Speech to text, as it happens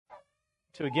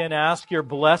to again ask your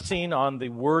blessing on the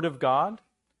Word of God.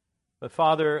 But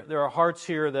Father, there are hearts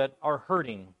here that are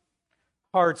hurting,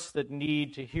 hearts that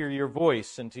need to hear your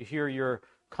voice and to hear your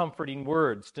comforting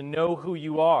words, to know who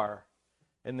you are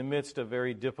in the midst of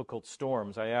very difficult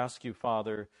storms. I ask you,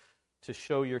 Father, to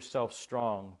show yourself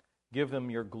strong. Give them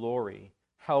your glory.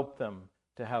 Help them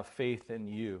to have faith in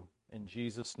you. In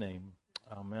Jesus' name,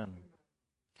 amen.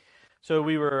 So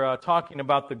we were talking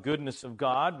about the goodness of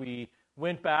God. We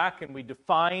went back and we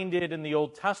defined it in the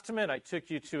Old Testament. I took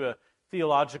you to a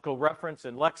theological reference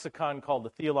and lexicon called the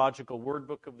Theological Word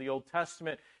Book of the Old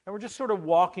Testament, and we're just sort of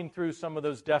walking through some of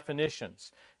those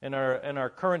definitions. In our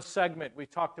current segment, we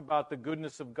talked about the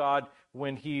goodness of God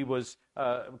when He was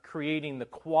creating the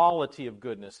quality of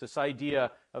goodness, this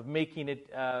idea of making it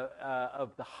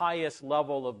of the highest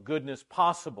level of goodness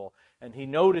possible. And He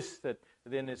noticed that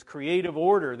in His creative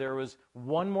order, there was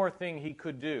one more thing He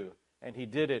could do, and He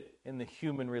did it in the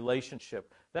human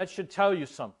relationship. That should tell you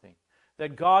something.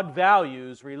 That God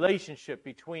values relationship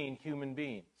between human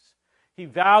beings. He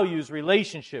values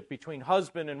relationship between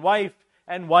husband and wife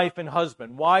and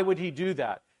husband. Why would He do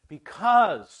that?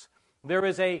 Because there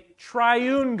is a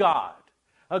triune God,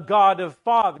 a God of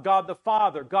Father, God the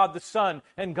Father, God the Son,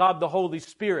 and God the Holy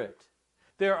Spirit.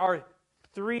 There are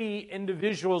three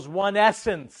individuals, one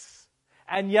essence,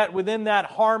 and yet within that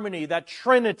harmony, that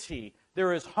Trinity,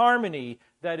 there is harmony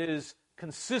that is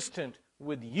consistent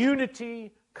with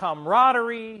unity,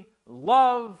 camaraderie,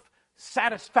 love,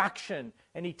 satisfaction.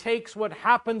 And He takes what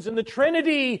happens in the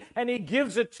Trinity and He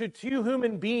gives it to two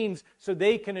human beings so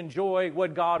they can enjoy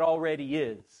what God already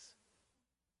is.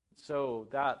 So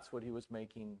that's what He was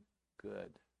making good.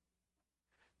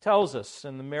 Tells us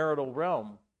in the marital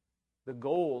realm, the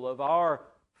goal of our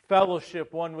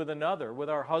fellowship one with another, with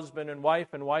our husband and wife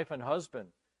and husband,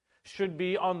 should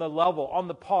be on the level, on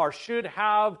the par, should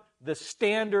have the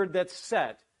standard that's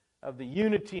set of the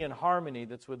unity and harmony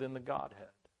that's within the Godhead.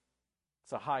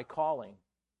 It's a high calling.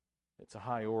 It's a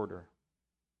high order.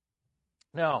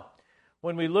 Now,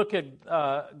 when we look at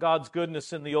God's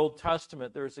goodness in the Old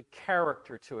Testament, there's a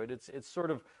character to it. It's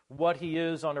sort of what He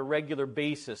is on a regular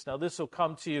basis. Now, this will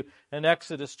come to you in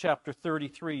Exodus chapter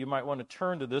 33. You might want to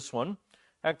turn to this one.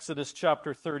 Exodus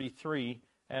chapter 33,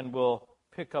 and we'll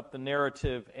pick up the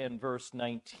narrative in verse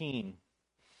 19.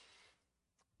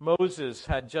 Moses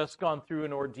had just gone through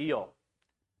an ordeal.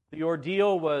 The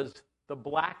ordeal was the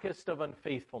blackest of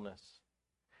unfaithfulness.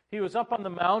 He was up on the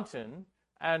mountain,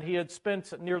 and he had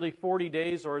spent nearly 40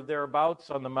 days or thereabouts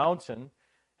on the mountain,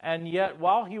 and yet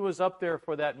while he was up there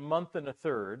for that month and a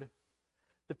third,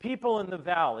 the people in the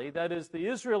valley, that is, the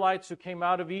Israelites who came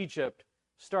out of Egypt,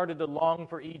 started to long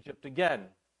for Egypt again.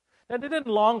 Now, they didn't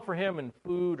long for him in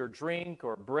food or drink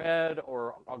or bread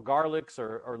or garlics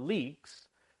or leeks.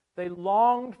 They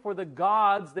longed for the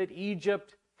gods that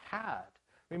Egypt had.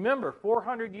 Remember,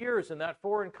 400 years in that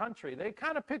foreign country, they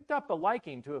kind of picked up a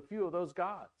liking to a few of those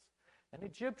gods. And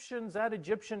Egyptians at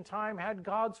Egyptian time had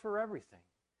gods for everything.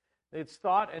 It's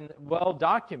thought and well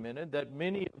documented that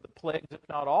many of the plagues, if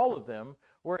not all of them,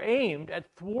 were aimed at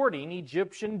thwarting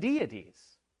Egyptian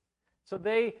deities. So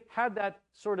they had that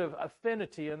sort of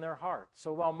affinity in their heart.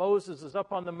 So while Moses is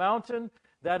up on the mountain,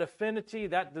 that affinity,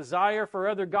 that desire for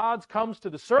other gods comes to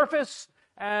the surface,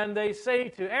 and they say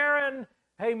to Aaron,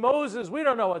 "Hey, Moses, we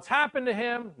don't know what's happened to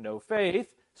him." No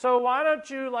faith. "So why don't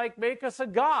you, make us a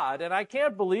god?" And I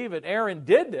can't believe it. Aaron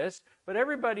did this, but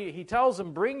everybody, he tells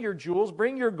them, bring your jewels,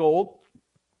 bring your gold.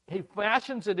 He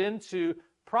fashions it into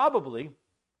probably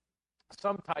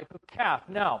some type of calf.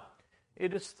 Now,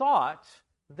 it is thought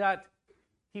that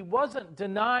he wasn't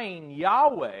denying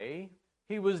Yahweh.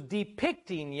 He was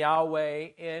depicting Yahweh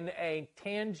in a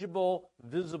tangible,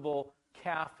 visible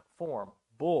calf form,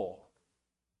 bull.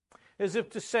 As if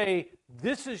to say,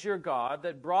 this is your God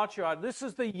that brought you out. This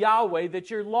is the Yahweh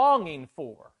that you're longing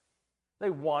for. They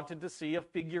wanted to see a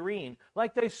figurine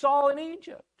like they saw in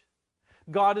Egypt.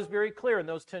 God is very clear in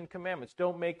those 10 commandments.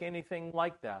 Don't make anything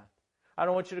like that. I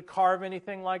don't want you to carve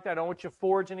anything like that. I don't want you to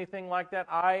forge anything like that.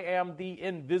 I am the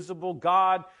invisible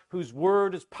God whose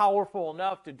word is powerful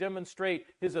enough to demonstrate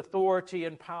His authority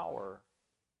and power.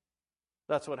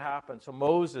 That's what happened. So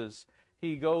Moses,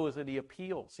 he goes and he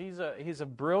appeals. He's a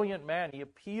brilliant man. He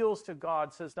appeals to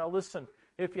God, says, now listen,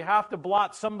 if you have to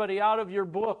blot somebody out of your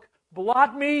book,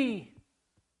 blot me.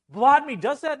 Blot me.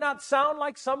 Does that not sound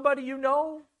like somebody you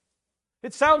know?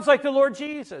 It sounds like the Lord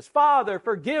Jesus. Father,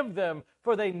 forgive them,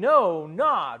 for they know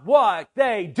not what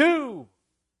they do.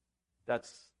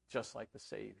 That's just like the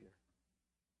Savior.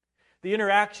 The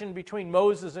interaction between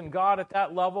Moses and God at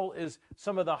that level is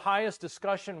some of the highest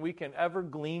discussion we can ever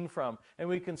glean from. And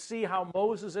we can see how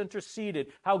Moses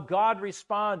interceded, how God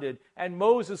responded. And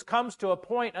Moses comes to a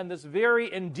point on this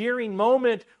very endearing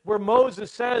moment where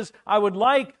Moses says, I would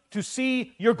like to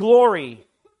see your glory.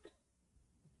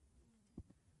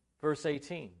 Verse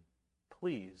 18,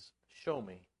 please show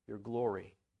me your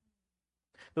glory.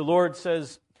 The Lord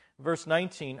says, verse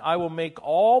 19, I will make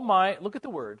all my, look at the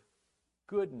word,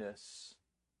 goodness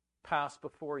pass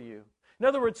before you. In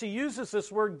other words, he uses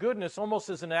this word goodness almost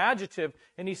as an adjective,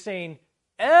 and he's saying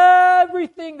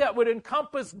everything that would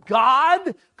encompass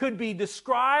God could be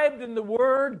described in the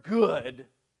word good.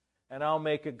 And I'll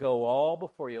make it go all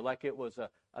before you like it was a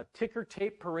ticker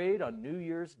tape parade on New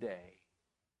Year's Day.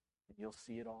 And you'll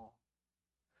see it all.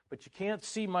 But you can't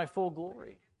see my full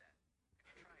glory.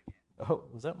 Oh,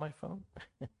 was that my phone?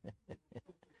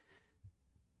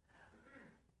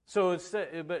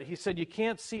 But he said, you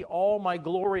can't see all my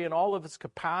glory and all of its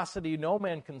capacity. No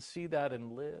man can see that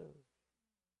and live.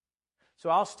 So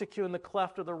I'll stick you in the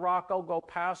cleft of the rock. I'll go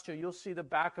past you. You'll see the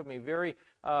back of me. Very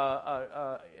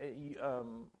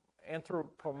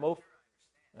anthropomorphic.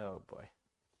 Oh, boy.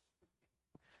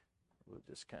 We'll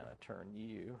just kind of turn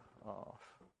you off.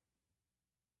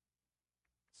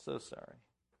 So sorry.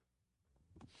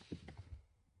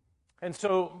 And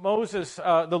so Moses,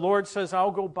 the Lord says,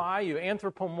 I'll go by you.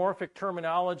 Anthropomorphic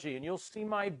terminology. And you'll see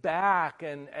my back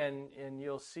and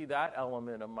you'll see that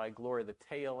element of my glory, the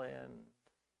tail end.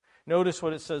 Notice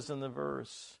what it says in the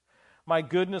verse. My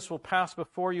goodness will pass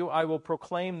before you. I will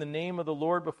proclaim the name of the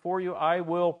Lord before you. I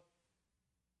will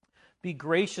be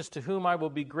gracious to whom I will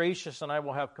be gracious, and I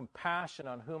will have compassion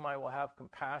on whom I will have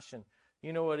compassion.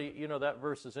 You know what? That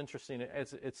verse is interesting.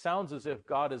 It sounds as if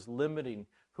God is limiting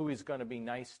who he's going to be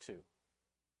nice to.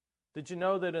 Did you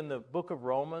know that in the book of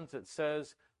Romans it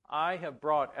says, I have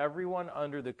brought everyone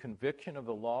under the conviction of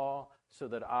the law so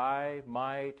that I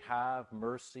might have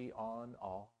mercy on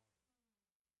all?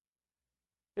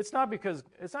 It's not because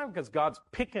God's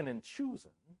picking and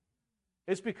choosing.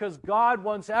 It's because God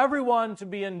wants everyone to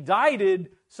be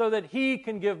indicted so that he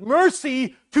can give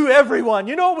mercy to everyone.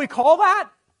 You know what we call that?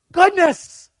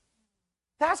 Goodness.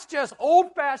 That's just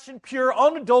old-fashioned, pure,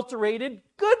 unadulterated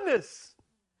goodness.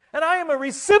 And I am a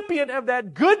recipient of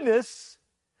that goodness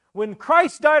when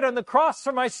Christ died on the cross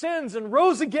for my sins and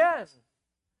rose again.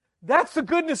 That's the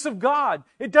goodness of God.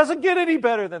 It doesn't get any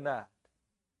better than that.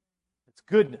 It's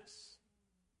goodness.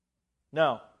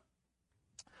 Now,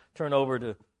 turn over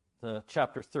to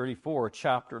chapter 34, a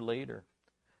chapter later.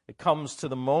 It comes to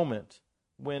the moment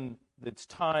when it's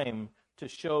time to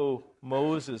show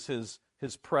Moses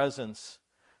his presence.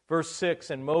 Verse 6,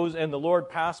 and the Lord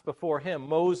passed before him,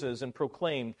 Moses, and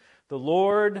proclaimed, the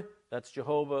Lord, that's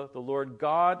Jehovah, the Lord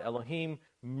God, Elohim,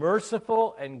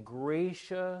 merciful and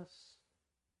gracious,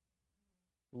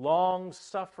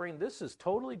 long-suffering. This is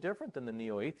totally different than the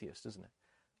neo-atheist, isn't it?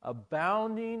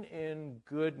 Abounding in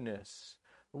goodness.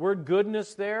 The word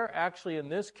goodness there, actually in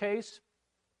this case,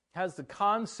 has the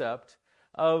concept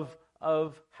of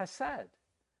hesed.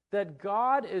 That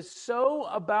God is so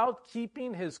about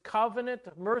keeping his covenant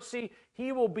of mercy,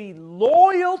 he will be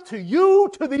loyal to you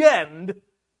to the end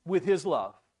with his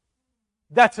love.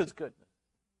 That's his goodness.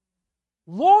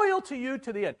 Loyal to you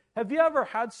to the end. Have you ever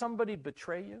had somebody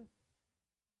betray you?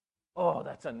 Oh,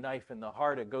 that's a knife in the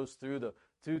heart. It goes through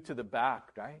to the back,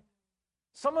 right?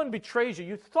 Someone betrays you.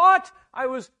 You thought I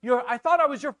thought I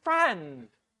was your friend.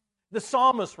 The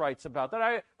psalmist writes about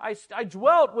that. I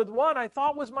dwelt with one I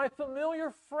thought was my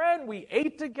familiar friend. We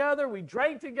ate together. We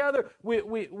drank together.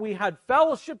 We had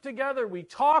fellowship together. We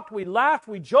talked. We laughed.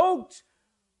 We joked.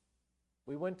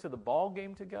 We went to the ball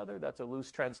game together. That's a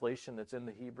loose translation that's in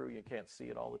the Hebrew. You can't see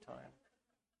it all the time.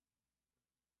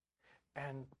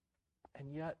 And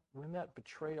yet, when that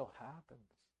betrayal happens,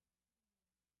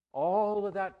 all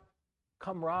of that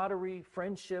camaraderie,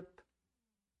 friendship,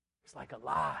 is like a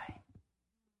lie.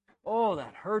 Oh,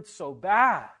 that hurts so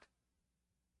bad.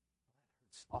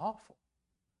 It's awful.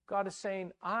 God is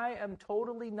saying, I am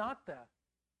totally not that.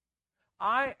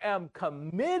 I am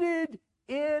committed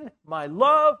in my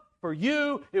love for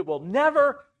you. It will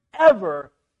never,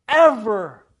 ever,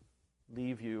 ever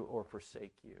leave you or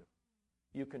forsake you.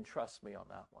 You can trust me on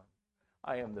that one.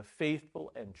 I am the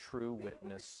faithful and true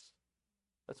witness.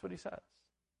 That's what he says.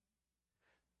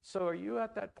 So are you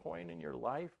at that point in your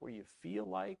life where you feel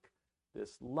like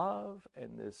this love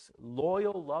and this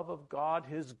loyal love of God,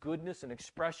 his goodness, an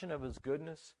expression of his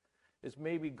goodness, is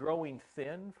maybe growing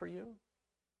thin for you?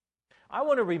 I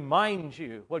want to remind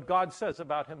you what God says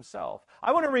about himself.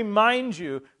 I want to remind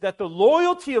you that the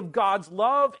loyalty of God's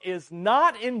love is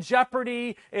not in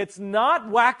jeopardy. It's not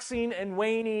waxing and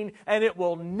waning, and it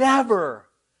will never,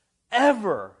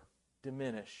 ever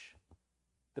diminish.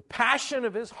 The passion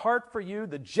of his heart for you,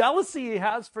 the jealousy he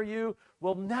has for you,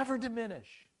 will never diminish.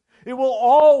 It will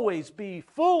always be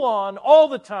full on, all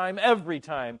the time, every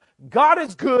time. God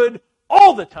is good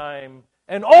all the time,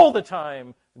 and all the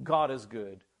time, God is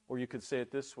good. Or you could say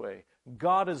it this way: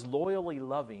 God is loyally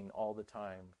loving all the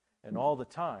time, and all the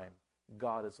time,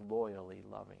 God is loyally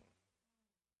loving.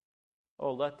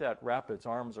 Oh, let that wrap its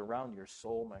arms around your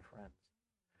soul, my friends.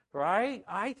 For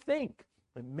I think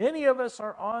that many of us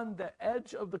are on the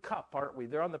edge of the cup, aren't we?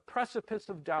 They're on the precipice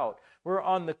of doubt. We're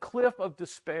on the cliff of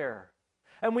despair.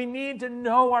 And we need to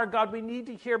know our God. We need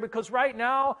to hear, because right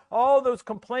now, all those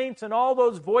complaints and all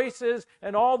those voices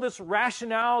and all this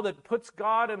rationale that puts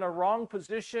God in a wrong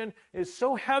position is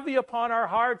so heavy upon our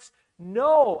hearts.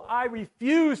 No, I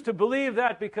refuse to believe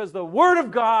that, because the Word of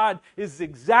God is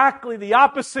exactly the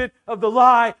opposite of the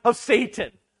lie of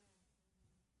Satan.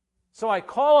 So I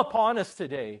call upon us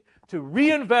today to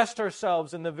reinvest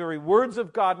ourselves in the very words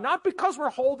of God, not because we're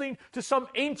holding to some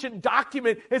ancient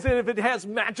document as if it has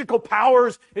magical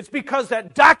powers. It's because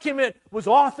that document was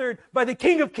authored by the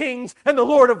King of Kings and the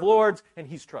Lord of Lords, and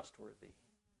he's trustworthy.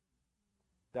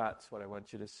 That's what I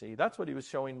want you to see. That's what he was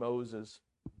showing Moses,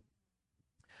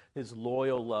 his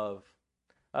loyal love.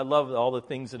 I love all the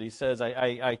things that he says.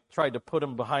 I tried to put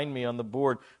them behind me on the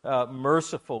board.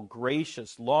 Merciful,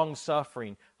 gracious,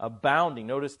 long-suffering, abounding.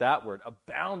 Notice that word,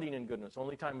 abounding in goodness.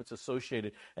 Only time it's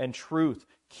associated. And truth,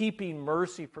 keeping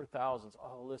mercy for thousands.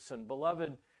 Oh, listen,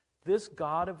 beloved, this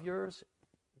God of yours,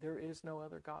 there is no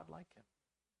other God like him.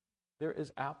 There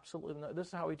is absolutely no. This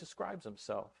is how he describes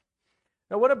himself.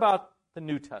 Now, what about the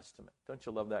New Testament? Don't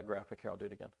you love that graphic? Here, I'll do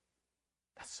it again.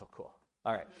 That's so cool.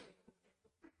 All right.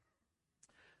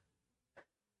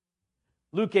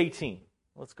 Luke 18.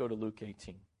 Let's go to Luke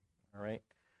 18. All right.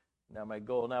 Now my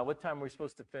goal. Now, what time are we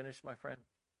supposed to finish, my friend?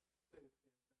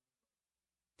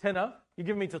 10 up? You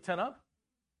giving me till 10 up?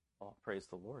 Oh, praise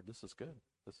the Lord. This is good.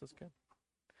 This is good.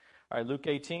 All right, Luke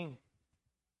 18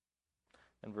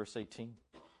 and verse 18.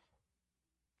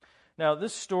 Now,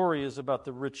 this story is about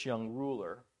the rich young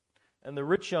ruler. And the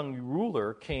rich young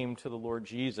ruler came to the Lord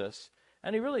Jesus,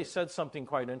 and he really said something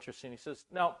quite interesting. He says,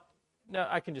 Now,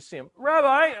 I can just see him.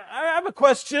 Rabbi, I have a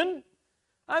question.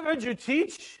 I've heard you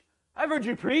teach. I've heard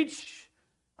you preach.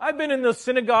 I've been in the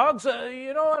synagogues,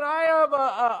 and I have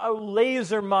a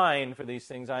laser mind for these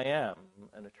things. I am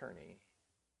an attorney.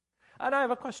 And I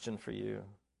have a question for you.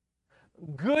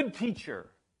 Good teacher,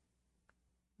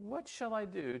 what shall I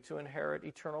do to inherit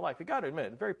eternal life? You got to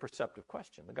admit, a very perceptive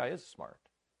question. The guy is smart.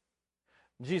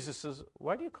 Jesus says,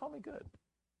 why do you call me good?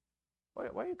 Why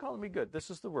are you calling me good? This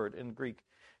is the word in Greek.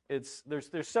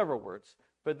 There's several words,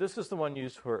 but this is the one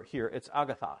used for here. It's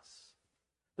agathos.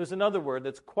 There's another word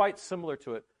that's quite similar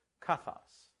to it,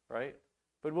 kathos, right?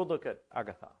 But we'll look at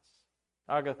agathos.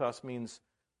 Agathos means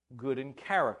good in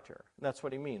character. That's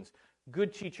what he means.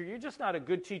 Good teacher. You're just not a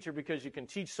good teacher because you can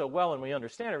teach so well and we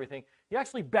understand everything. You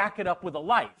actually back it up with a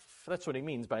life. That's what he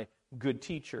means by good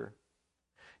teacher.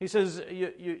 He says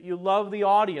you love the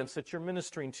audience that you're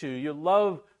ministering to. You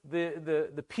love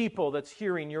the people that's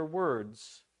hearing your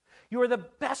words. You are the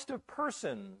best of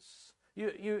persons.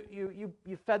 You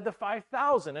fed the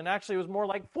 5,000, and actually it was more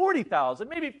like 40,000,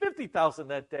 maybe 50,000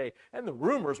 that day, and the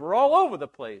rumors were all over the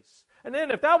place. And then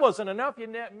if that wasn't enough,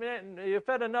 you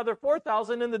fed another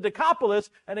 4,000 in the Decapolis,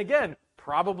 and again,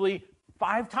 probably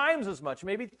 5 times as much,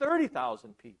 maybe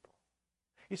 30,000 people.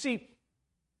 You see,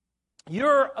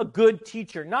 you're a good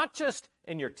teacher, not just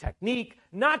in your technique,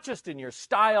 not just in your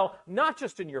style, not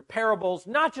just in your parables,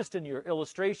 not just in your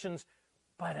illustrations,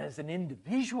 but as an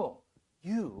individual,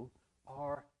 you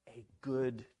are a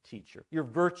good teacher. You're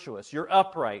virtuous, you're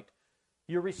upright,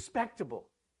 you're respectable.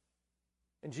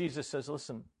 And Jesus says,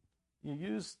 listen, you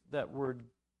use that word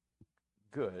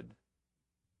good,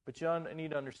 but you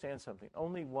need to understand something.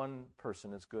 Only one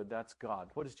person is good, that's God.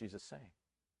 What is Jesus saying?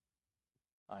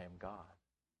 I am God.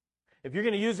 If you're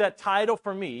going to use that title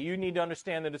for me, you need to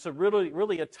understand that it's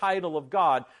really a title of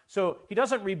God. So he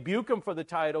doesn't rebuke him for the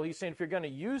title. He's saying if you're going to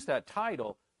use that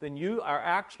title, then you are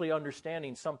actually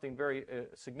understanding something very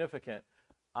significant.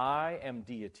 I am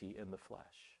deity in the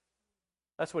flesh.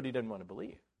 That's what he didn't want to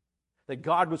believe. That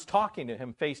God was talking to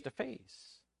him face to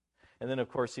face. And then, of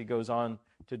course, he goes on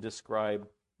to describe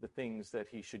the things that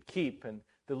he should keep. And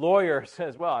the lawyer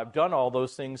says, well, I've done all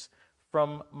those things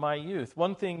from my youth.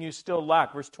 One thing you still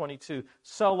lack, verse 22,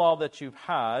 sell all that you've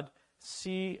had,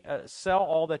 Sell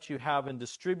all that you have and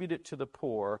distribute it to the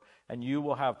poor, and you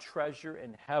will have treasure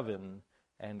in heaven,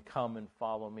 and come and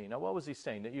follow me. Now, what was he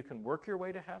saying? That you can work your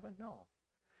way to heaven? No.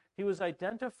 He was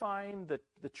identifying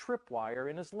the tripwire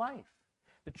in his life.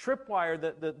 The tripwire,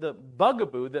 the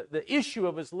bugaboo, the issue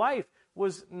of his life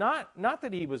was not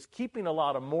that he was keeping a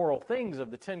lot of moral things of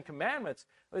the Ten Commandments.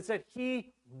 It's that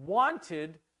he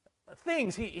wanted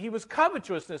things. He was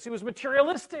covetousness. He was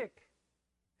materialistic.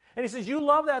 And he says, you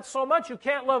love that so much, you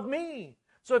can't love me.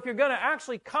 So if you're going to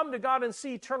actually come to God and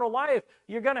see eternal life,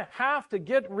 you're going to have to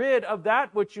get rid of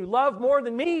that which you love more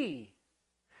than me.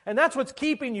 And that's what's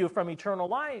keeping you from eternal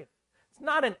life. It's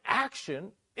not an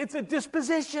action, it's a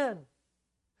disposition.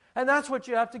 And that's what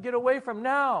you have to get away from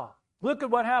now. Look at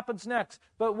what happens next.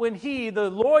 But when he, the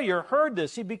lawyer, heard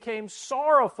this, he became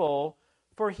sorrowful,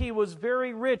 for he was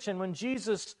very rich. And when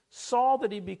Jesus saw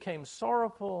that he became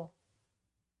sorrowful,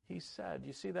 he said,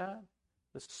 you see that?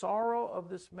 The sorrow of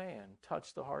this man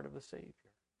touched the heart of the Savior.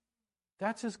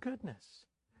 That's his goodness.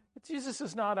 Jesus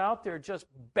is not out there just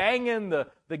banging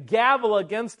the gavel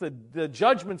against the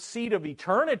judgment seat of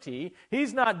eternity.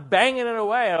 He's not banging it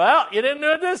away. Well, you didn't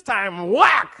do it this time.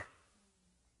 Whack!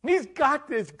 He's got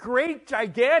this great,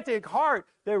 gigantic heart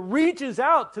that reaches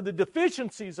out to the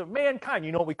deficiencies of mankind.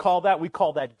 You know what we call that? We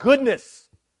call that goodness.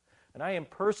 And I am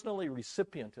personally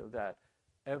recipient of that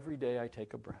every day I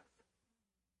take a breath.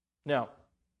 Now,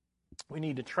 we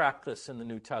need to track this in the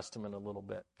New Testament a little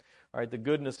bit. All right, the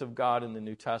goodness of God in the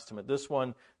New Testament. This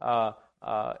one,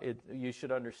 you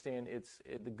should understand,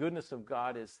 the goodness of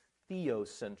God is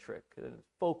theocentric. It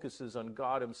focuses on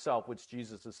God himself, which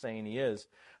Jesus is saying he is.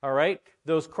 All right,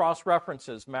 those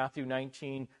cross-references, Matthew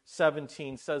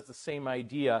 19:17 says the same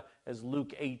idea as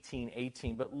Luke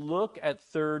 18:18. But look at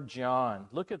 3 John.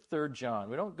 Look at 3 John.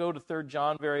 We don't go to 3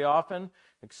 John very often,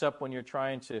 except when you're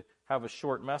trying to have a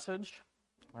short message.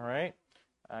 All right,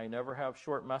 I never have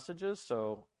short messages,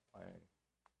 so I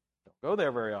don't go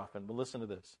there very often, but listen to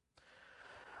this.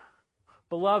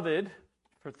 Beloved,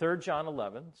 for 3 John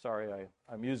 11, sorry,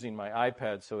 I'm using my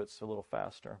iPad, so it's a little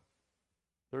faster.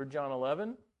 3 John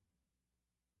 11.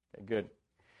 Okay, good.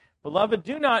 Beloved,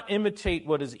 do not imitate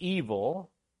what is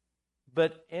evil,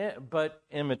 but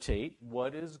imitate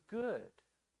what is good.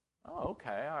 Oh,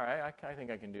 okay, all right, I think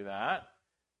I can do that.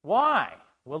 Why?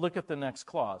 Well, look at the next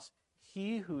clause.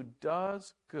 He who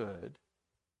does good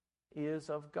is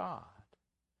of God,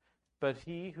 but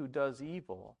he who does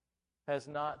evil has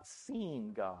not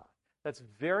seen God. That's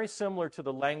very similar to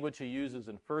the language he uses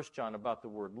in 1 John about the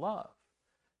word love.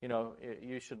 You know,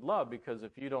 you should love, because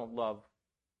if you don't love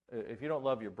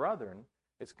your brother,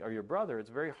 it's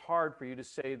very hard for you to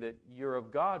say that you're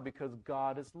of God, because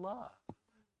God is love.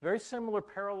 Very similar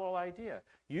parallel idea.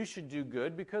 You should do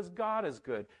good because God is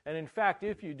good. And in fact,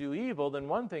 if you do evil, then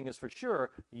one thing is for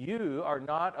sure, you are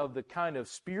not of the kind of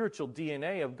spiritual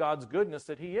DNA of God's goodness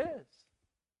that he is.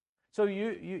 So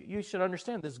you should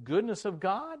understand this goodness of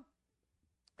God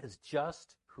is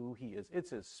just who he is.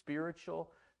 It's his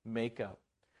spiritual makeup,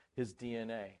 his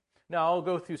DNA. Now, I'll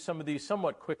go through some of these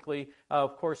somewhat quickly.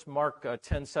 Of course, Mark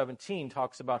 10:17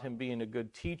 talks about him being a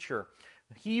good teacher.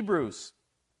 Hebrews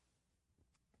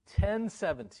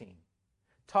 10:17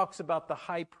 talks about the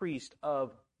high priest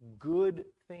of good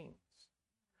things.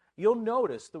 You'll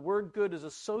notice the word good is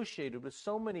associated with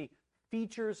so many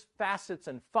features, facets,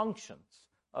 and functions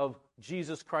of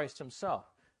Jesus Christ himself.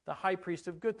 The high priest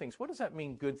of good things. What does that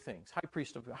mean, good things? High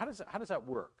priest of, how does that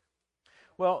work?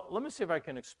 Well, let me see if I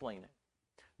can explain it.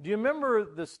 Do you remember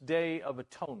this Day of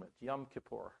Atonement, Yom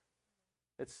Kippur?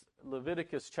 It's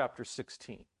Leviticus chapter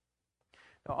 16.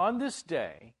 Now, on this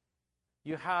day,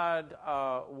 you had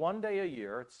one day a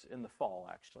year, it's in the fall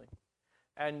actually,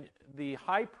 and the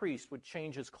high priest would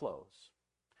change his clothes.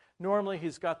 Normally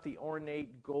he's got the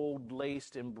ornate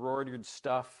gold-laced embroidered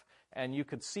stuff, and you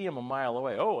could see him a mile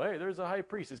away. Oh, hey, there's a high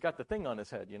priest. He's got the thing on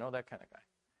his head, that kind of guy.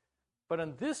 But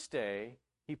on this day,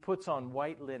 he puts on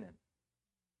white linen.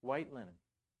 White linen.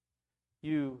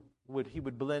 He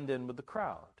would blend in with the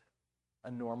crowd,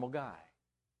 a normal guy.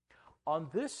 On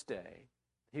this day,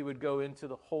 he would go into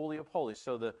the Holy of Holies.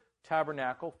 So the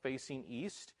tabernacle facing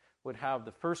east would have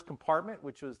the first compartment,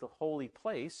 which was the holy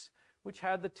place, which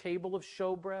had the table of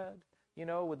showbread,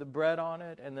 with the bread on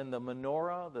it, and then the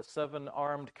menorah, the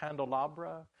 7-armed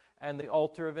candelabra, and the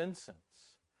altar of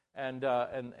incense. And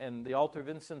the altar of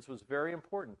incense was very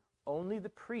important. Only the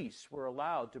priests were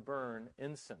allowed to burn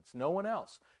incense. No one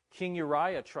else. King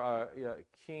Uriah tried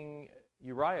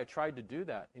to do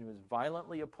that. He was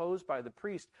violently opposed by the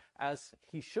priest, as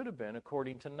he should have been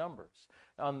according to Numbers.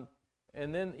 And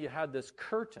then you had this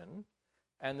curtain,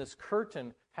 and this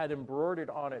curtain had embroidered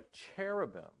on it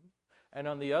cherubim. And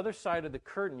on the other side of the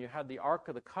curtain, you had the Ark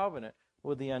of the Covenant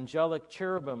with the angelic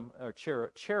cherubim or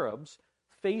cherubs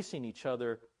facing each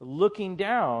other, looking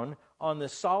down on the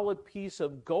solid piece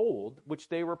of gold which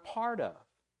they were part of.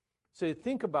 So you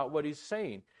think about what he's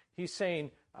saying. He's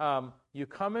saying, you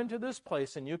come into this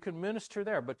place and you can minister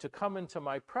there, but to come into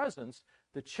my presence,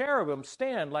 the cherubim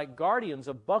stand like guardians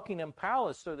of Buckingham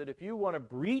Palace, so that if you want to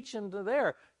breach into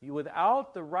there,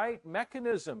 without the right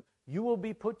mechanism, you will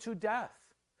be put to death.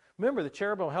 Remember, the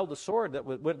cherubim held a sword that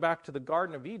went back to the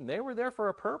Garden of Eden. They were there for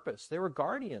a purpose. They were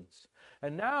guardians.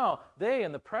 And now they,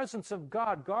 in the presence of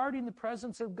God, guarding the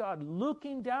presence of God,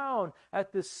 looking down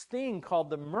at this thing called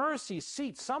the mercy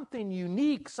seat, something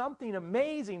unique, something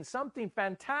amazing, something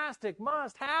fantastic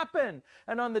must happen.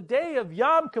 And on the day of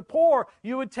Yom Kippur,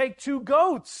 you would take 2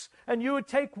 goats, and you would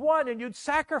take one, and you'd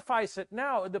sacrifice it.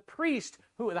 Now, the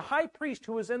high priest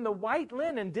who was in the white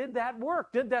linen did that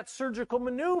work, did that surgical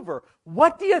maneuver.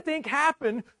 What do you think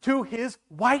happened to his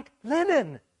white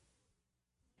linen?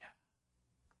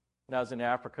 When I was in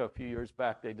Africa a few years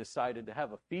back, they decided to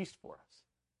have a feast for us.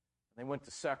 They went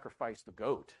to sacrifice the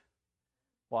goat.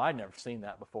 Well, I'd never seen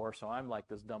that before, so I'm like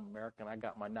this dumb American. I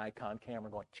got my Nikon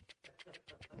camera going,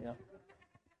 you know.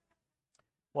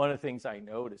 One of the things I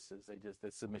noticed is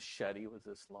the machete was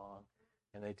this long,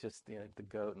 and they just, the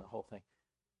goat and the whole thing.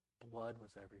 Blood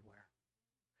was everywhere.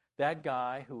 That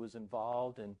guy who was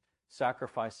involved in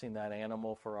sacrificing that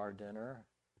animal for our dinner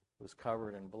was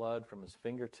covered in blood from his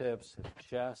fingertips, his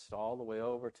chest, all the way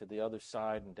over to the other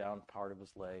side and down part of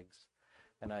his legs.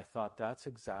 And I thought, that's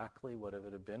exactly what it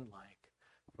would have been like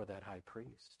for that high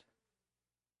priest.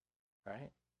 Right?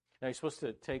 Now you're supposed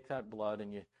to take that blood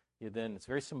and you then, it's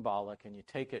very symbolic, and you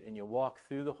take it and you walk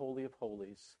through the Holy of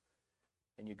Holies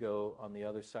and you go on the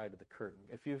other side of the curtain.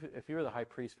 If you were the high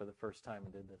priest for the first time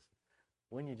and did this,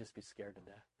 wouldn't you just be scared to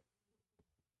death?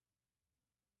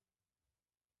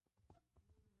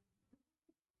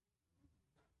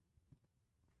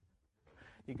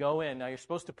 You go in. Now, you're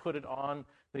supposed to put it on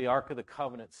the Ark of the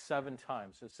Covenant 7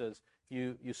 times. It says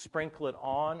you sprinkle it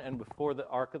on and before the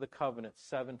Ark of the Covenant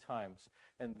 7 times.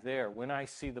 And there, when I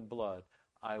see the blood,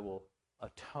 I will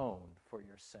atone for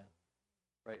your sin.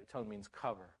 Right? Atone means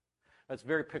cover. That's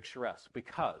very picturesque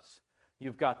because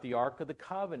you've got the Ark of the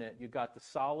Covenant. You've got the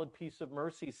solid piece of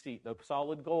mercy seat, the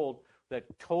solid gold that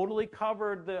totally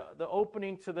covered the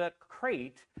opening to that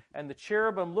crate, and the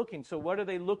cherubim looking. So what are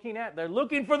they looking at? They're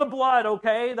looking for the blood,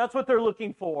 okay? That's what they're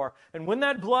looking for. And when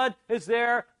that blood is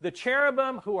there, the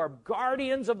cherubim, who are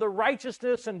guardians of the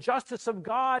righteousness and justice of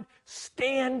God,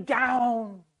 stand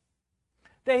down.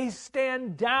 They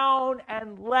stand down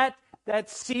and let that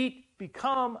seat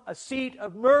become a seat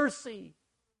of mercy.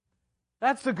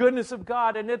 That's the goodness of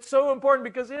God, and it's so important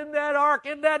because in that ark,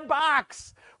 in that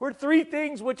box, were 3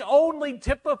 things which only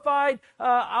typified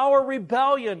our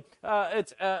rebellion.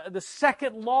 It's the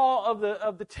second law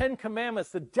of the 10 Commandments,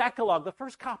 the Decalogue. The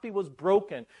first copy was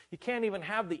broken. You can't even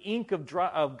have the ink of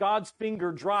God's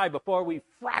finger dry before we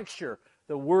fracture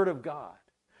the Word of God.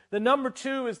 The number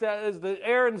 2 is the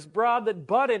Aaron's rod that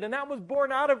budded, and that was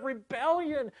born out of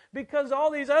rebellion because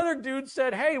all these other dudes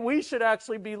said, hey, we should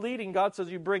actually be leading. God says,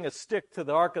 you bring a stick to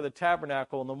the Ark of the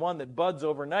Tabernacle, and the one that buds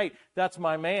overnight, that's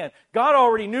my man. God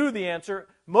already knew the answer.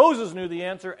 Moses knew the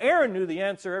answer. Aaron knew the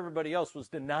answer. Everybody else was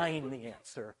denying the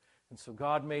answer. And so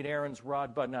God made Aaron's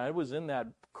rod bud. Now, it was in that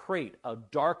crate, a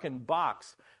darkened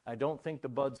box. I don't think the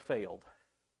buds failed.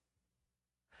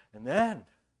 And then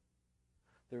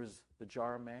there's the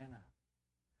jar of manna.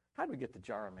 How did we get the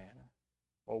jar of manna?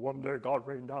 Well, one day God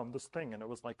rained down this thing, and it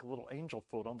was like a little angel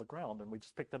food on the ground, and we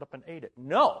just picked it up and ate it.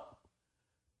 No.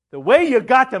 The way you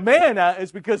got the manna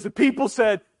is because the people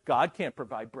said, God can't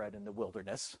provide bread in the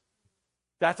wilderness.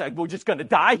 That's like, we're just going to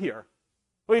die here.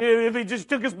 If he just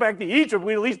took us back to Egypt,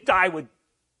 we'd at least die with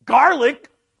garlic.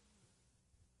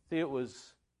 See, it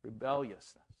was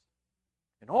rebelliousness.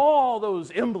 And all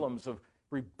those emblems of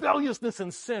rebelliousness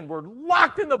and sin were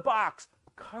locked in the box,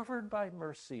 covered by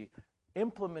mercy,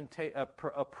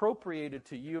 appropriated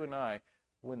to you and I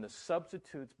when the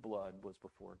substitute's blood was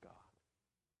before God.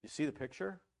 You see the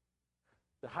picture?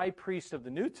 The high priest of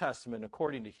the New Testament,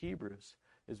 according to Hebrews,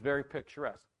 is very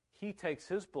picturesque. He takes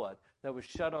his blood that was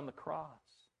shed on the cross,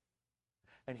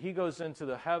 and he goes into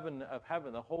the heaven of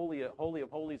heaven, the holy of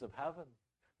holies of heaven.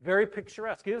 Very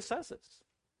picturesque. He says this.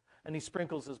 And he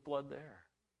sprinkles his blood there.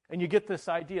 And you get this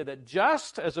idea that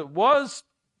just as it was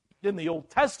in the Old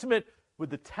Testament with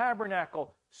the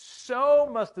tabernacle, so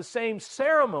must the same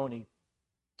ceremony,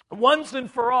 once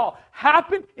and for all,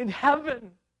 happen in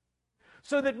heaven.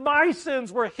 so that my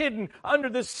sins were hidden under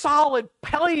this solid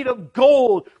plate of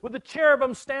gold, with the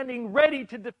cherubim standing ready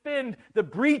to defend the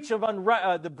breach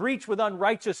with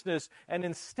unrighteousness. And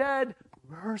instead,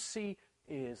 mercy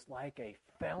is like a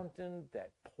fountain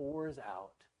that pours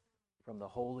out from the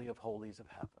Holy of Holies of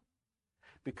heaven,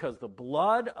 because the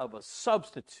blood of a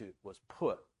substitute was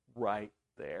put right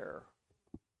there.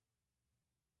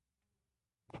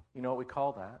 You know what we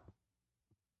call that?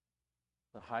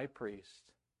 The high priest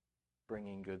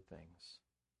bringing good things.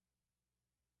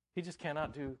 He just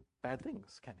cannot do bad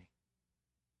things, can he?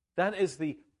 That is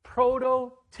the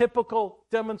prototypical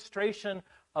demonstration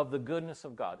of the goodness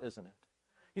of God, isn't it?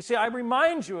 You see, I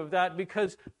remind you of that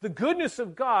because the goodness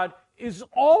of God is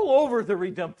all over the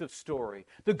redemptive story.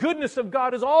 The goodness of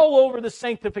God is all over the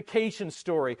sanctification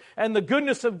story. And the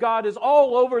goodness of God is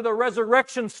all over the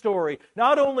resurrection story.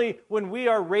 Not only when we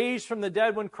are raised from the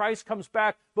dead when Christ comes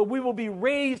back, but we will be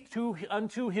raised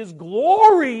unto His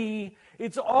glory.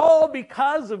 It's all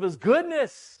because of His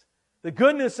goodness. The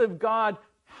goodness of God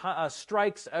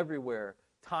strikes everywhere,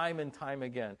 time and time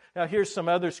again. Now here's some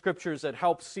other scriptures that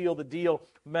help seal the deal.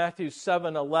 Matthew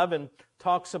 7:11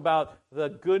 talks about the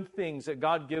good things, that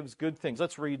God gives good things.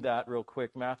 Let's read that real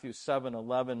quick. Matthew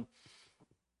 7:11.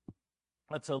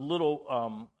 That's a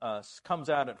little, comes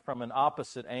at it from an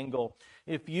opposite angle.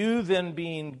 If you then,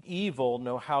 being evil,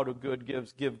 know how to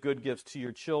give good gifts to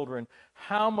your children,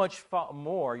 how much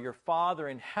more your Father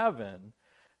in heaven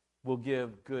will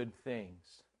give good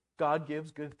things. God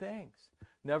gives good things.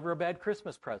 Never a bad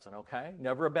Christmas present, okay?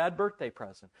 Never a bad birthday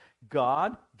present.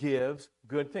 God gives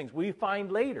good things. We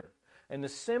find later in the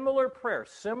similar prayer,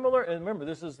 and remember,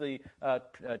 this is the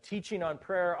teaching on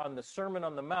prayer on the Sermon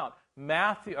on the Mount.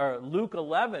 Luke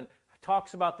 11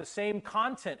 talks about the same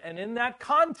content, and in that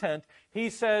content, he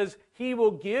says he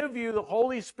will give you the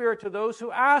Holy Spirit to those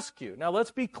who ask you. Now,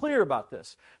 let's be clear about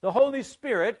this. The Holy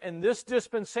Spirit in this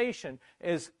dispensation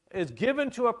is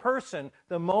given to a person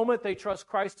the moment they trust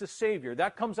Christ as Savior.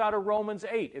 That comes out of Romans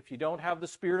 8. If you don't have the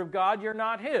Spirit of God, you're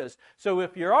not His. So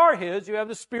if you are His, you have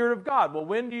the Spirit of God. Well,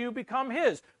 when do you become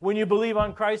His? When you believe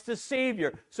on Christ as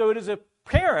Savior. So it is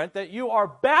apparent that you are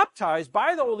baptized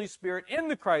by the Holy Spirit in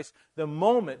the Christ the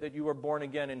moment that you are born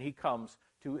again and He comes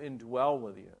to indwell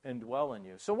in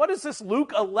you. So what is this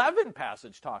Luke 11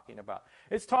 passage talking about?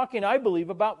 It's talking, I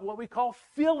believe, about what we call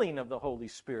filling of the Holy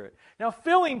Spirit. Now,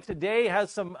 filling today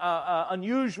has some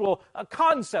unusual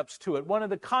concepts to it. One of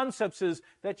the concepts is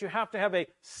that you have to have a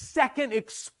second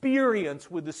experience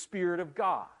with the Spirit of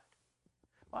God.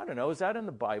 I don't know, is that in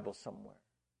the Bible somewhere?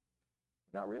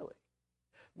 Not really.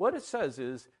 What it says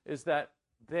is that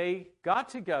they got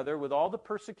together with all the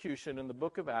persecution in the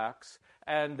book of Acts,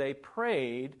 and they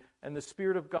prayed, and the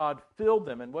Spirit of God filled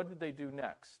them. And what did they do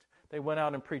next? They went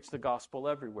out and preached the gospel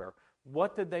everywhere.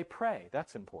 What did they pray?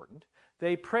 That's important.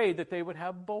 They prayed that they would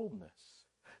have boldness.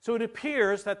 So it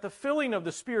appears that the filling of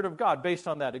the Spirit of God, based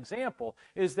on that example,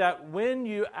 is that when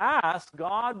you ask,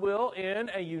 God will, in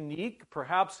a unique,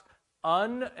 perhaps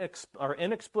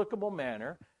inexplicable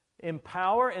manner,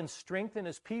 empower and strengthen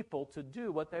His people to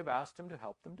do what they've asked Him to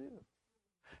help them do.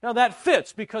 Now that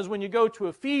fits, because when you go to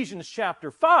Ephesians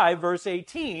chapter 5, verse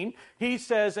 18, he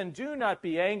says, and do not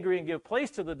be angry and give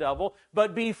place to the devil,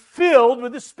 but be filled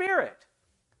with the Spirit.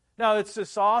 Now it's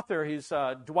this author, he's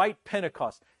Dwight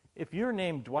Pentecost. If you're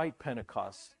named Dwight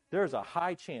Pentecost, there's a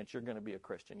high chance you're going to be a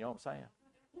Christian. You know what I'm saying?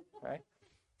 Right?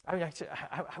 I mean,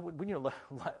 I would, when you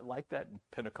like that in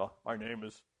Pentecost, my name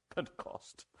is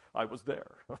Pentecost. I was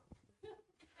there.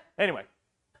 Anyway,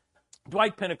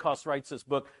 Dwight Pentecost writes this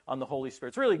book on the Holy Spirit.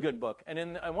 It's a really good book. And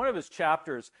in one of his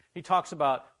chapters, he talks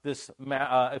about this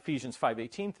Ephesians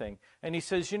 5:18 thing. And he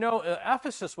says,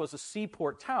 Ephesus was a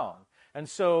seaport town. And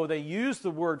so they used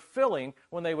the word filling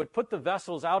when they would put the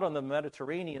vessels out on the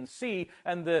Mediterranean Sea,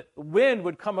 and the wind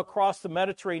would come across the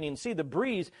Mediterranean Sea, the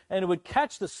breeze, and it would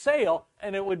catch the sail,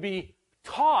 and it would be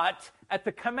taught at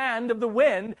the command of the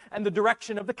wind and the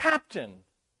direction of the captain.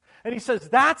 And he says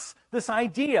that's this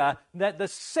idea that the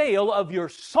sail of your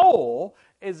soul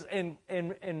is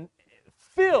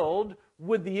filled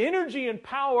with the energy and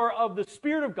power of the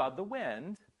Spirit of God, the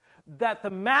wind, that the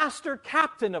master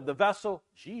captain of the vessel,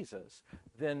 Jesus,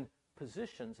 then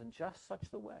positions in just such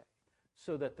the way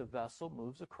so that the vessel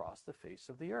moves across the face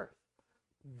of the earth.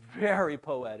 Very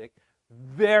poetic,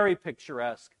 very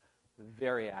picturesque,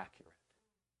 very accurate.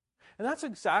 And that's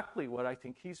exactly what I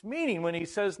think he's meaning when he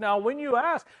says, now when you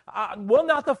ask, will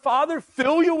not the Father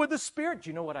fill you with the Spirit?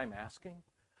 Do you know what I'm asking?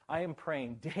 I am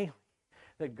praying daily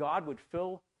that God would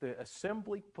fill the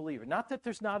assembly believer. Not that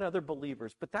there's not other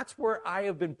believers, but that's where I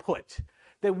have been put.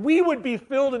 That we would be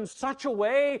filled in such a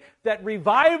way that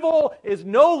revival is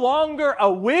no longer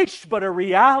a wish, but a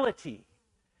reality.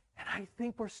 And I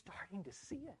think we're starting to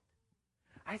see it.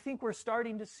 I think we're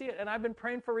starting to see it. And I've been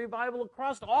praying for revival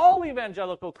across all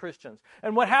evangelical Christians.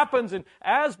 And what happens in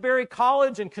Asbury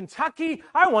College in Kentucky,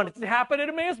 I want it to happen at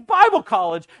Emmaus Bible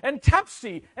College and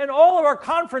Tepsi and all of our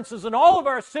conferences and all of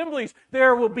our assemblies.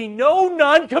 There will be no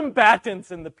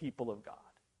non-combatants in the people of God.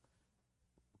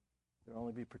 There will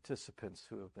only be participants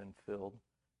who have been filled,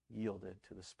 yielded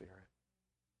to the Spirit.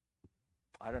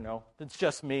 I don't know. It's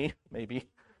just me, maybe.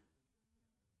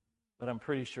 But I'm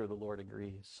pretty sure the Lord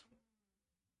agrees.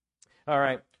 All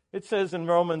right. It says in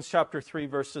Romans chapter 3,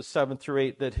 verses 7 through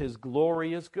 8, that His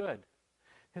glory is good.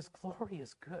 His glory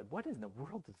is good. What in the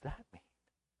world does that mean?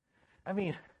 I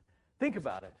mean, think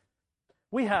about it.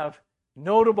 We have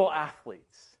notable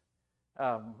athletes,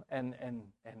 and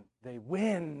they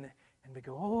win, and we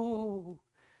go, oh,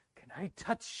 can I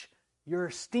touch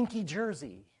your stinky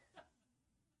jersey?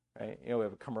 Right? You know, we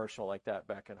have a commercial like that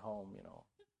back at home, you know.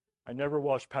 I never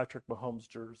washed Patrick Mahomes'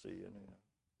 jersey, and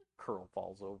curl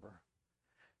falls over.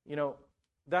 You know,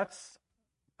 that's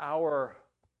our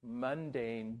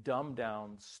mundane,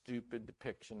 dumbed-down, stupid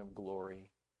depiction of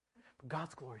glory. But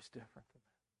God's glory is different than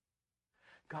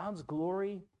that. God's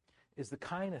glory is the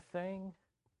kind of thing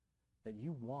that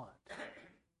you want.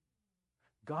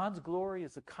 God's glory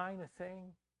is the kind of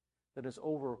thing that is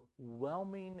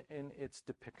overwhelming in its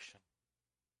depiction.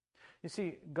 You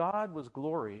see, God was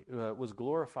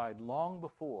glorified long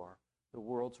before the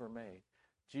worlds were made.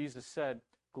 Jesus said,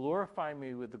 glorify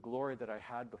me with the glory that I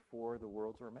had before the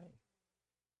worlds were made.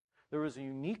 There was a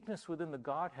uniqueness within the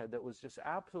Godhead that was just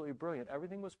absolutely brilliant.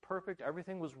 Everything was perfect.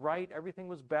 Everything was right. Everything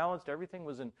was balanced. Everything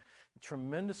was in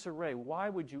tremendous array. Why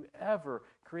would you ever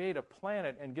create a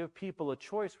planet and give people a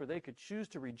choice where they could choose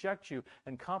to reject you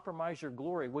and compromise your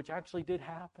glory, which actually did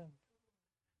happen?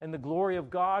 And the glory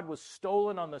of God was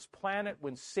stolen on this planet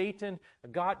when Satan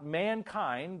got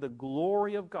mankind, the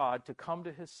glory of God, to come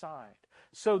to his side.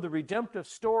 So the redemptive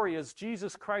story is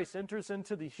Jesus Christ enters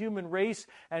into the human race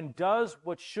and does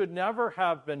what should never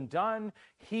have been done.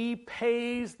 He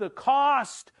pays the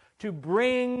cost to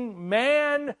bring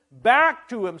man back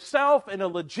to himself in a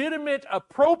legitimate,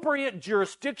 appropriate,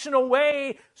 jurisdictional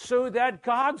way so that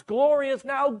God's glory is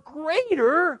now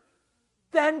greater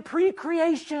than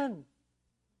pre-creation.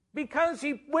 Because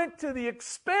He went to the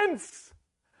expense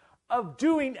of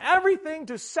doing everything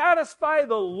to satisfy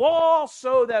the law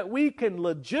so that we can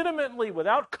legitimately,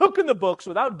 without cooking the books,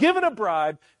 without giving a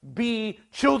bribe, be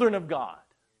children of God.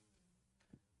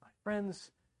 My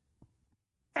friends,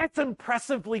 that's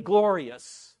impressively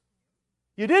glorious.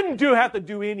 You didn't have to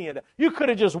do any of that. You could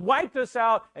have just wiped us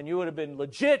out and you would have been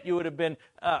legit. You would have been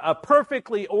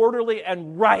perfectly orderly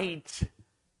and right.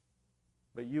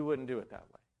 But you wouldn't do it that way.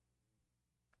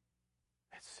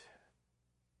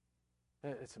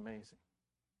 It's amazing.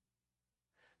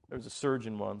 There was a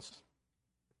surgeon once,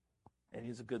 and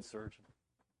he's a good surgeon.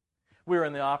 We were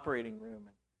in the operating room,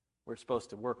 and we're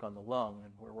supposed to work on the lung,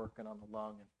 and we're working on the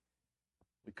lung, and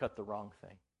we cut the wrong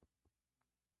thing.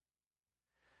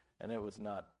 And it was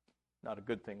not a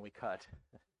good thing we cut.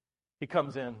 He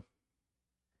comes in.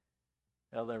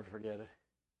 I'll never forget it.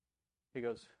 He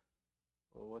goes,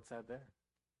 well, what's that there?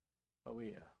 Well,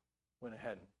 we went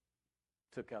ahead and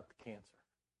took out the cancer.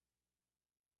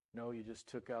 No, you just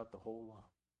took out the whole lung.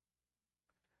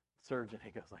 Surgeon,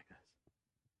 he goes like this.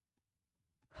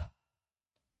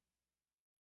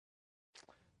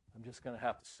 I'm just going to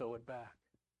have to sew it back.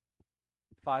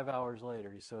 5 hours later,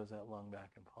 he sews that lung back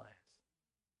in place.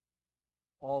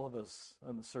 All of us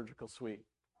in the surgical suite,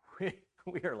 we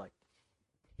are like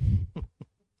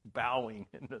bowing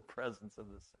in the presence of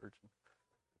the surgeon.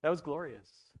 That was glorious.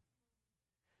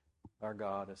 Our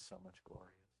God is so much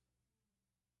glorious.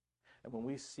 And when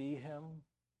we see Him,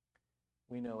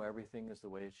 we know everything is the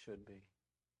way it should be.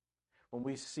 When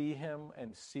we see Him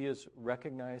and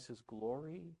recognize His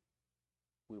glory,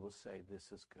 we will say,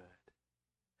 this is good.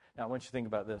 Now, I want you to think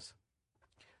about this.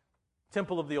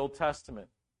 Temple of the Old Testament,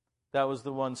 that was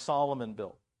the one Solomon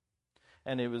built.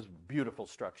 And it was a beautiful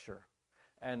structure.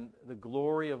 And the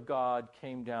glory of God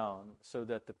came down so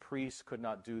that the priests could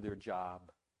not do their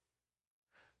job.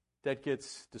 That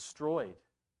gets destroyed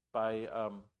by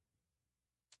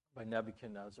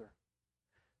Nebuchadnezzar.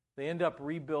 They end up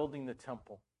rebuilding the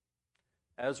temple.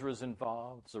 Ezra's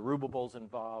involved, Zerubbabel's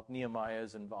involved,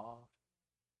 Nehemiah's involved.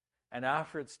 And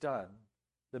after it's done,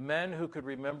 the men who could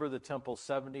remember the temple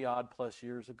 70-odd plus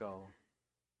years ago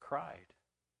cried.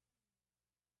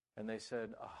 And they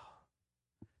said,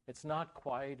 it's not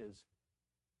quite as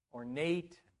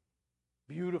ornate,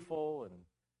 beautiful, and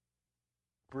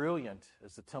brilliant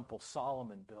as the temple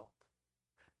Solomon built,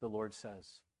 the Lord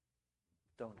says,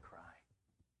 don't cry.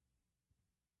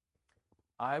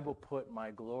 I will put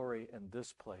my glory in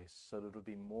this place so that it will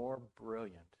be more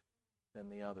brilliant than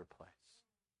the other place.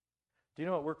 Do you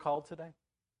know what we're called today?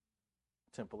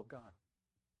 Temple of God.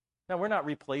 Now, we're not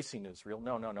replacing Israel.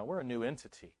 No. We're a new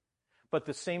entity. But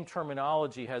the same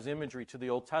terminology has imagery to the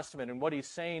Old Testament. And what he's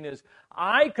saying is,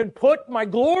 I can put my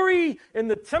glory in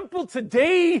the temple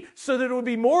today so that it will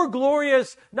be more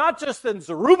glorious, not just than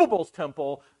Zerubbabel's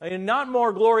temple, and not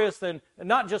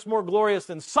just more glorious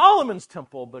than Solomon's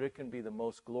temple, but it can be the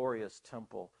most glorious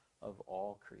temple of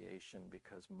all creation,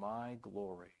 because my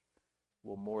glory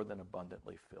will more than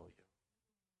abundantly fill you.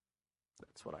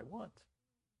 That's what I want.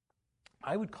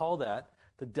 I would call that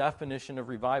the definition of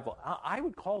revival. I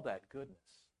would call that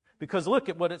goodness. Because look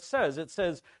at what it says. It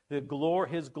says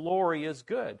His glory is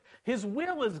good. His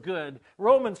will is good.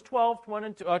 Romans 12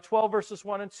 verses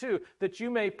 1 and 2, that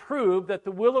you may prove that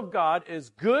the will of God is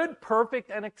good, perfect,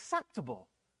 and acceptable.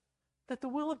 That the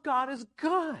will of God is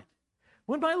good.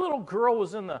 When my little girl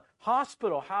was in the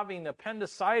hospital having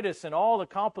appendicitis and all the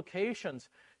complications,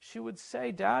 she would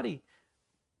say, Daddy,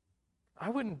 I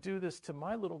wouldn't do this to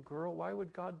my little girl. Why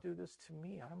would God do this to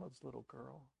me? I'm His little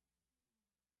girl.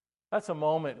 That's a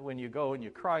moment when you go and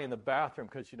you cry in the bathroom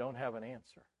because you don't have an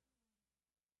answer.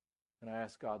 And I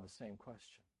ask God the same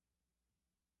question.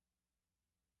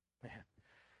 Man,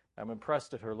 I'm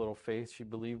impressed at her little faith. She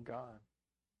believed God.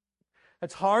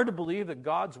 It's hard to believe that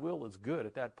God's will is good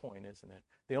at that point, isn't it?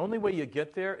 The only way you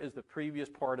get there is the previous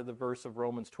part of the verse of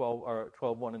Romans 12,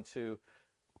 1 and 2.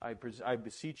 I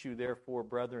beseech you, therefore,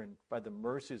 brethren, by the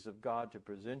mercies of God, to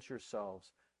present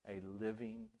yourselves a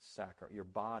living sacrifice, your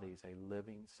bodies a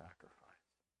living sacrifice.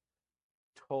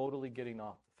 Totally getting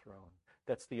off the throne.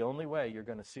 That's the only way you're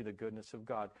going to see the goodness of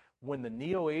God. When the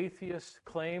neo-atheists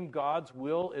claim God's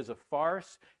will is a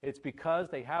farce, it's because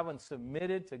they haven't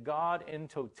submitted to God in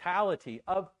totality.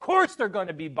 Of course they're going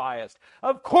to be biased.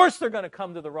 Of course they're going to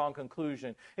come to the wrong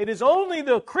conclusion. It is only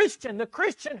the Christian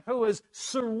who is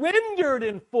surrendered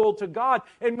in full to God,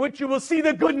 in which you will see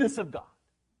the goodness of God.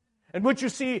 In which you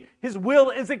see His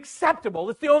will is acceptable.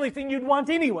 It's the only thing you'd want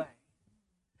anyway.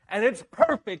 And it's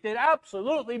perfect. It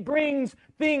absolutely brings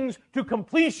things to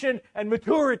completion and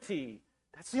maturity.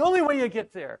 That's the only way you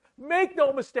get there. Make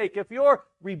no mistake, if you're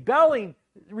rebelling,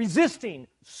 resisting,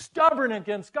 stubborn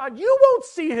against God, you won't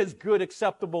see His good,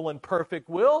 acceptable, and perfect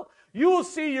will. You will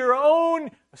see your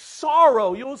own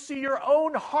sorrow. You will see your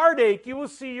own heartache. You will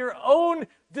see your own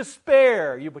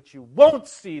despair. But you won't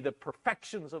see the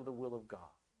perfections of the will of God.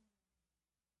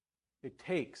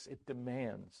 It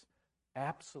demands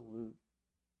absolute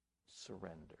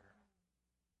surrender.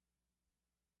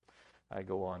 I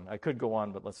could go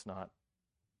on, but let's not.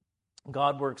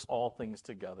 God works all things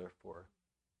together for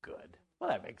good. Well,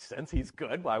 that makes sense. He's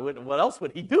good. What else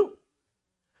would He do?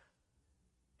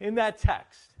 In that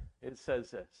text, it says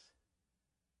this.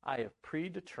 It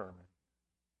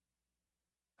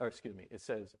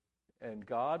says, and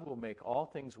God will make all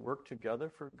things work together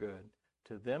for good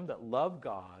to them that love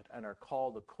God and are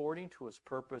called according to His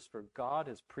purpose, for God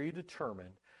has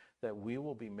predetermined that we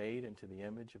will be made into the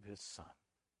image of His Son.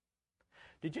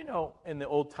 Did you know in the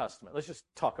Old Testament, let's just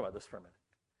talk about this for a minute.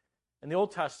 In the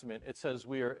Old Testament, it says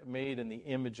we are made in the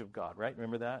image of God, right?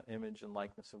 Remember that? Image and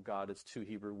likeness of God. It's two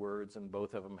Hebrew words, and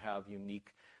both of them have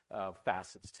unique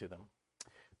facets to them.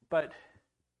 But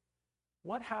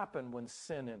what happened when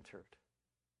sin entered?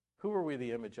 Who were we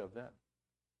the image of then?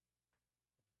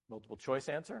 Multiple choice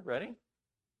answer. Ready?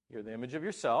 You're the image of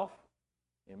yourself,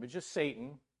 image of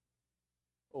Satan,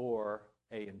 or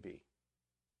A and B.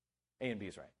 A and B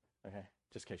is right. Okay?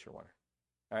 Just in case you're wondering.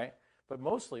 All right? But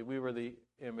mostly we were the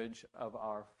image of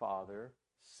our father,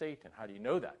 Satan. How do you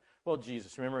know that? Well,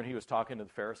 Jesus, remember when He was talking to the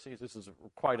Pharisees? This is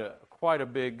quite a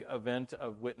big event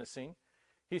of witnessing.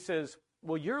 He says,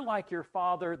 well, you're like your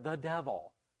father, the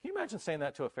devil. Can you imagine saying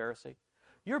that to a Pharisee?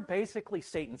 You're basically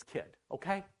Satan's kid,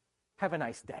 okay? Have a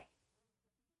nice day.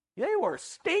 They were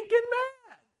stinking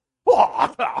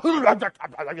mad.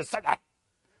 I just said that.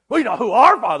 We know who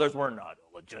our fathers were, not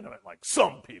illegitimate like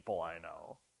some people I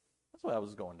know. That's what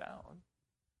was going down.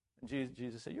 And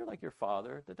Jesus said, you're like your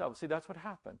father, the devil. See, that's what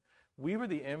happened. We were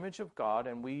the image of God,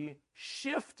 and we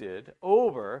shifted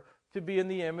over to be in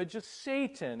the image of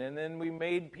Satan. And then we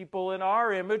made people in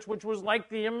our image, which was like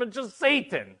the image of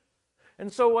Satan.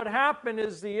 And so what happened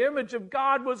is the image of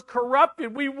God was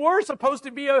corrupted. We were supposed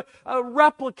to be a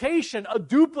replication, a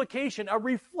duplication, a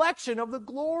reflection of the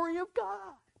glory of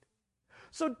God.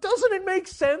 So doesn't it make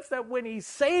sense that when He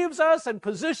saves us and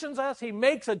positions us, He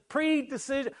makes a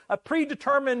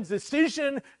predetermined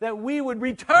decision that we would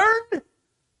return?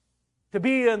 To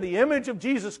be in the image of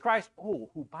Jesus Christ,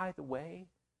 who, by the way,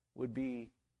 would be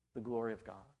the glory of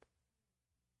God.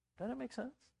 Doesn't that make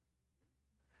sense?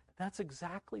 That's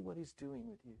exactly what he's doing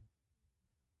with you.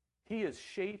 He is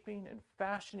shaping and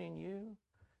fashioning you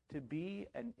to be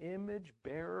an image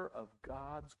bearer of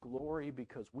God's glory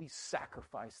because we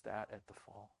sacrificed that at the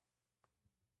fall.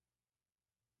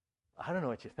 I don't know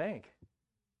what you think,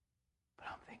 but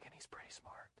I'm thinking he's pretty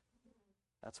smart.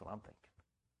 That's what I'm thinking.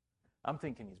 I'm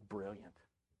thinking he's brilliant.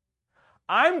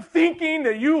 I'm thinking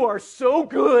that you are so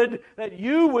good that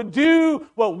you would do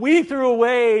what we threw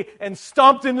away and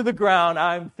stomped into the ground.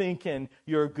 I'm thinking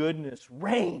your goodness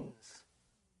reigns.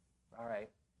 All right.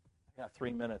 I got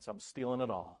 3 minutes. I'm stealing it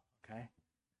all. Okay.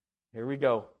 Here we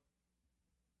go.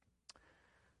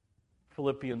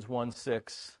 Philippians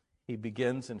 1:6. He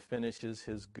begins and finishes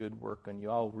his good work on you.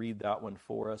 I'll read that one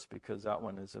for us because that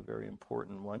one is a very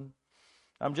important one.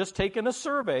 I'm just taking a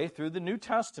survey through the New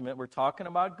Testament. We're talking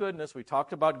about goodness. We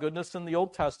talked about goodness in the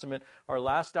Old Testament. Our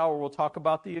last hour, we'll talk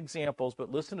about the examples.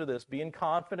 But listen to this. Being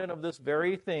confident of this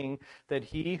very thing, that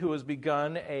he who has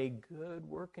begun a good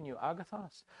work in you,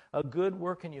 agathos, a good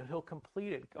work in you, he'll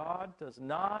complete it. God does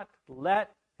not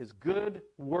let his good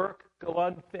work go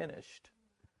unfinished.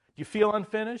 Do you feel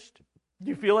unfinished? Do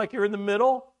you feel like you're in the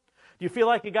middle? Do you feel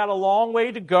like you got a long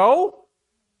way to go?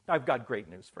 I've got great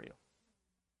news for you.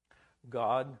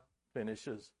 God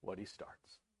finishes what he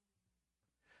starts.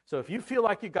 So if you feel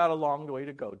like you got a long way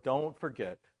to go, don't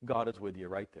forget, God is with you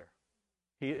right there.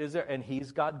 He is there, and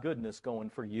he's got goodness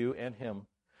going for you and him.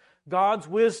 God's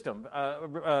wisdom,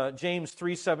 James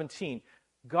 3:17.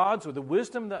 The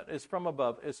wisdom that is from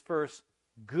above is first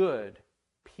good,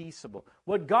 peaceable.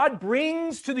 What God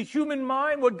brings to the human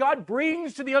mind, what God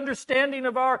brings to the understanding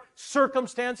of our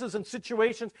circumstances and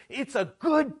situations, it's a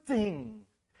good thing.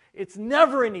 It's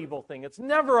never an evil thing. It's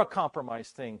never a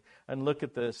compromised thing. And look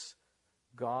at this.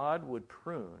 God would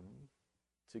prune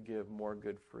to give more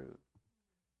good fruit.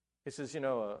 He says,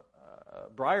 a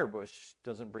briar bush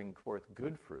doesn't bring forth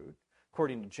good fruit.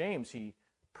 According to James, he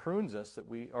prunes us that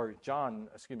we, or John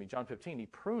 15, he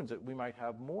prunes that we might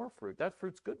have more fruit. That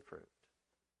fruit's good fruit.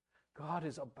 God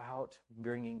is about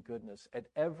bringing goodness at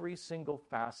every single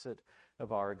facet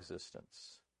of our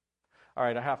existence. All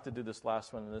right, I have to do this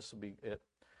last one, and this will be it.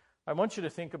 I want you to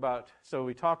think about,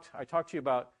 I talked to you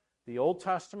about the Old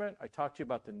Testament. I talked to you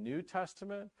about the New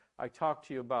Testament. I talked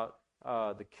to you about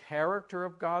the character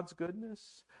of God's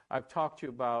goodness. I've talked to you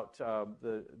about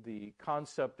the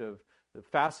concept of the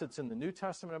facets in the New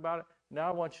Testament about it. Now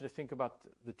I want you to think about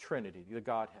the Trinity, the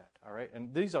Godhead. All right,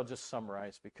 and these I'll just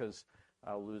summarize because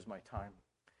I'll lose my time.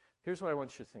 Here's what I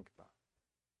want you to think about.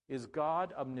 Is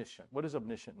God omniscient? What does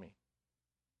omniscient mean?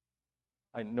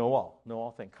 I know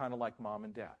all things, kind of like mom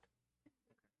and dad.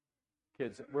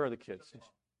 Kids, where are the kids?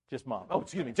 Just mom. Oh,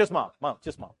 excuse me, just mom.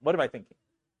 Just mom. What am I thinking?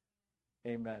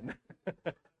 Amen.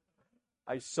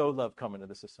 I so love coming to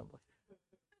this assembly.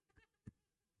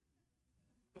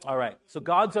 All right, so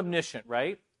God's omniscient,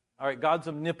 right? All right, God's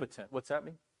omnipotent. What's that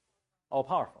mean?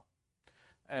 All-powerful.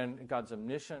 And God's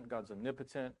omniscient, God's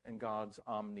omnipotent, and God's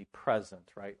omnipresent,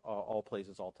 right? All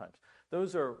places, all times.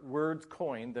 Those are words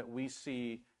coined that we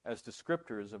see as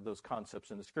descriptors of those concepts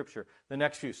in the Scripture. The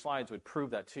next few slides would prove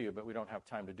that to you, but we don't have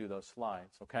time to do those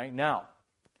slides, okay? Now,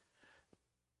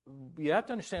 you have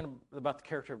to understand about the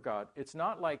character of God. It's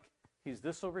not like he's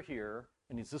this over here,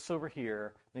 and he's this over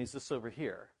here, and he's this over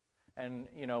here. And,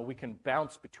 we can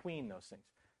bounce between those things.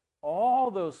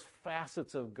 All those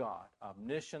facets of God,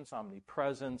 omniscience,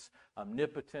 omnipresence,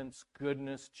 omnipotence,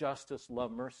 goodness, justice,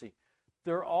 love, mercy,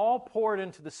 they're all poured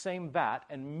into the same vat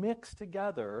and mixed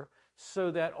together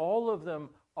so that all of them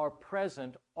are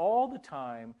present all the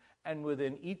time and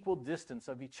within equal distance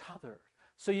of each other.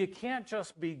 So you can't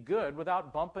just be good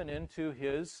without bumping into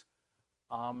his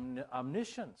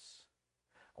omniscience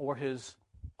or his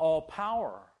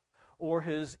all-power or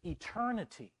his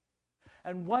eternity.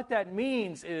 And what that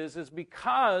means is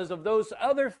because of those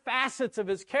other facets of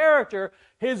his character,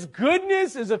 his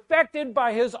goodness is affected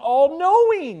by his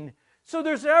all-knowing. So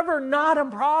there's ever not a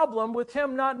problem with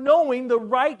him not knowing the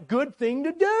right good thing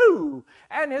to do.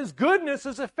 And his goodness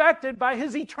is affected by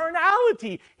his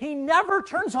eternality. He never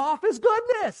turns off his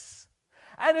goodness.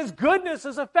 And his goodness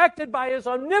is affected by his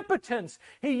omnipotence.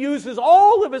 He uses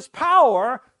all of his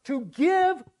power to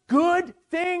give good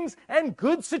things and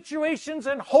good situations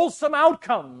and wholesome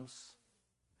outcomes.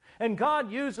 And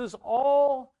God uses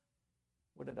all,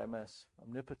 what did I miss?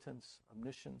 Omnipotence,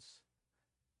 omniscience,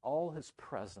 all his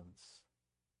presence.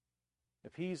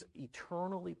 If he's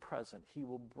eternally present, he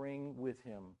will bring with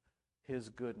him his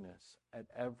goodness at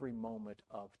every moment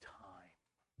of time.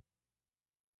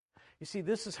 You see,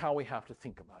 this is how we have to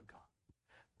think about God.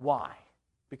 Why?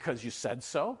 Because you said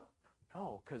so?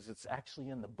 No, because it's actually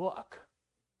in the book.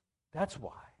 That's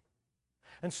why.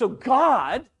 And so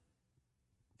God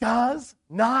does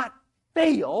not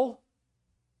fail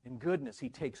in goodness. He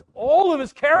takes all of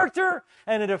his character,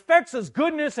 and it affects his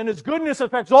goodness, and his goodness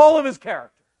affects all of his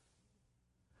character.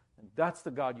 And that's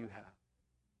the God you have.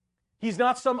 He's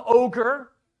not some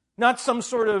ogre, not some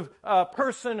sort of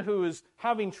person who is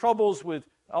having troubles with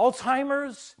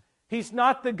Alzheimer's. He's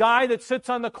not the guy that sits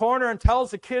on the corner and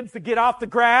tells the kids to get off the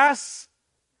grass.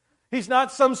 He's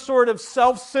not some sort of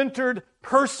self-centered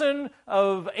person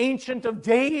of Ancient of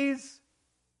Days.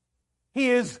 He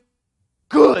is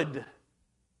good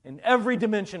in every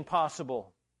dimension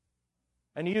possible.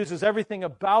 And he uses everything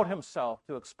about himself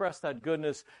to express that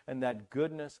goodness, and that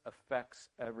goodness affects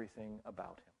everything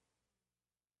about him.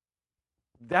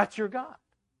 That's your God.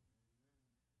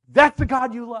 That's the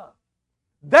God you love.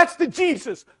 That's the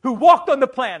Jesus who walked on the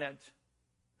planet.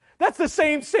 That's the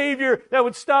same Savior that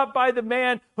would stop by the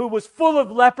man who was full of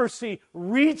leprosy,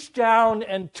 reach down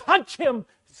and touch him,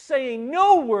 saying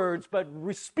no words, but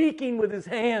speaking with his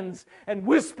hands and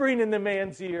whispering in the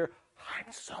man's ear,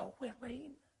 I'm so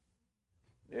willing.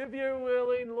 If you're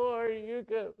willing, Lord, you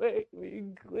can make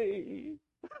me clean.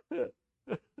 Jesus,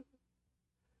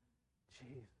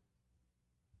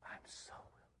 I'm so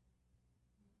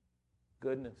willing.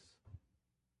 Goodness.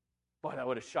 Boy, that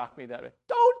would have shocked me that way.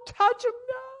 Don't touch him,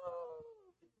 no.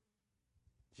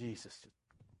 Jesus just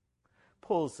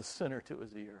pulls the sinner to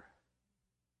his ear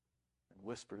and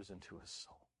whispers into his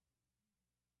soul.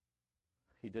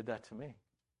 He did that to me.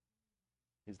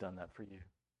 He's done that for you.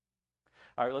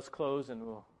 All right, let's close and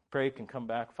we'll break and come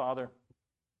back. Father,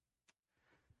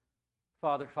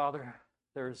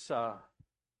 there's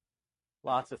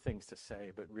lots of things to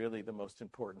say, but really the most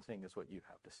important thing is what you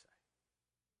have to say.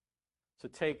 So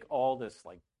take all this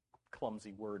like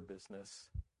clumsy word business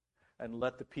and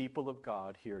let the people of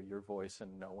God hear your voice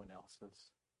and no one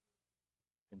else's.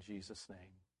 In Jesus' name,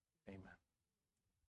 amen.